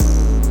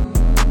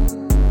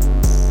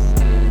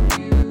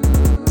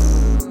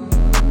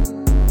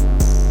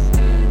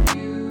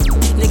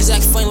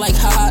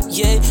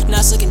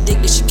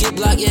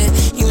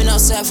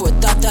outside for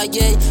a thought,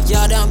 yeah.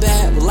 Y'all down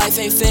bad, but life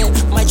ain't fair.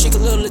 Might trick a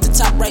little at the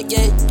top right,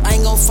 yeah. I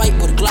ain't gon' fight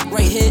with a Glock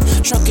right here.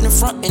 Trunk in the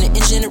front and an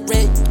engine in the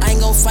red. I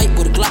ain't gon' fight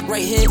with a Glock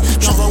right here.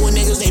 Don't fuck with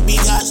niggas, they be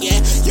cops, yeah.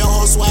 Yo,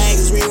 whole swag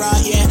is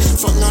re-rock, yeah.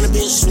 Fucking on the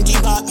bitch from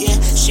Depop, yeah.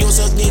 She was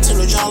suck dick to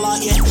the jaw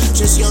lock, yeah.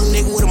 Just a young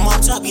nigga with a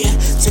mop top, yeah.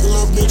 Took a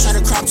little bitch out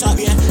of crop top,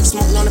 yeah.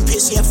 Smoking on the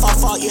piss, yeah,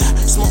 fought, yeah.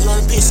 Smoking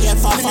on the piss, yeah,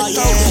 fought,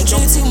 yeah.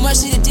 Drinking too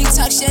much, need a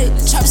detox shit.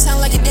 Chopper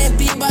sound like a damn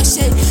beatbox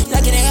shit.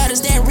 Like it ain't got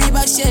this damn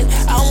Reebok shit.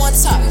 I don't want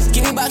to talk,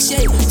 give me box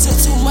shit. Took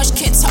too much,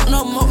 can't talk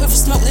no more. If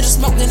it's smoke, then it's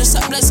smoke, then it's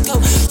up, let's go.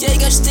 Yeah, you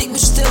got your stick,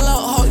 but you still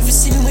low. Ho, if you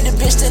see me with a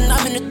bitch, then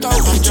I'm in the throat.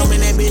 I'm jumping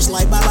that bitch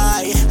like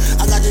bye-bye,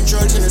 yeah. I got the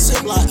drugs in the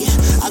Ziploc, yeah.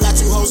 I got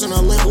 2 hoes in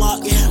a lip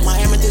lock, yeah. My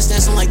amethyst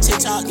dancing like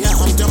TikTok, yeah.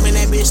 I'm dumping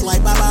that bitch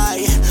like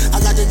bye-bye, yeah. I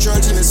got the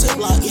drugs in the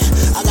Ziploc, yeah.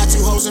 I got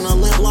 2 hoes in a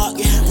lip lock,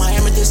 yeah. My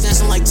amethyst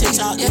dancing like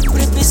TikTok, yeah.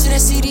 Put a bitch in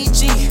that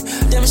CDG,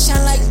 damn it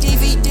shine like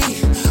DVD.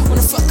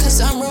 Wanna fuck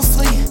cause I'm real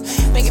flea.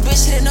 Make a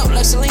bitch hit a note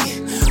like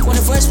Celine. Want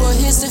a verse, well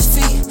here's the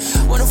fee.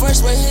 Want a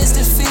verse, well here's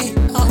the fee.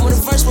 Want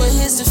a verse, well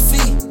here's the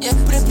fee. Yeah,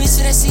 put a bitch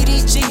in that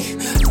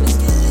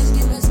CDG.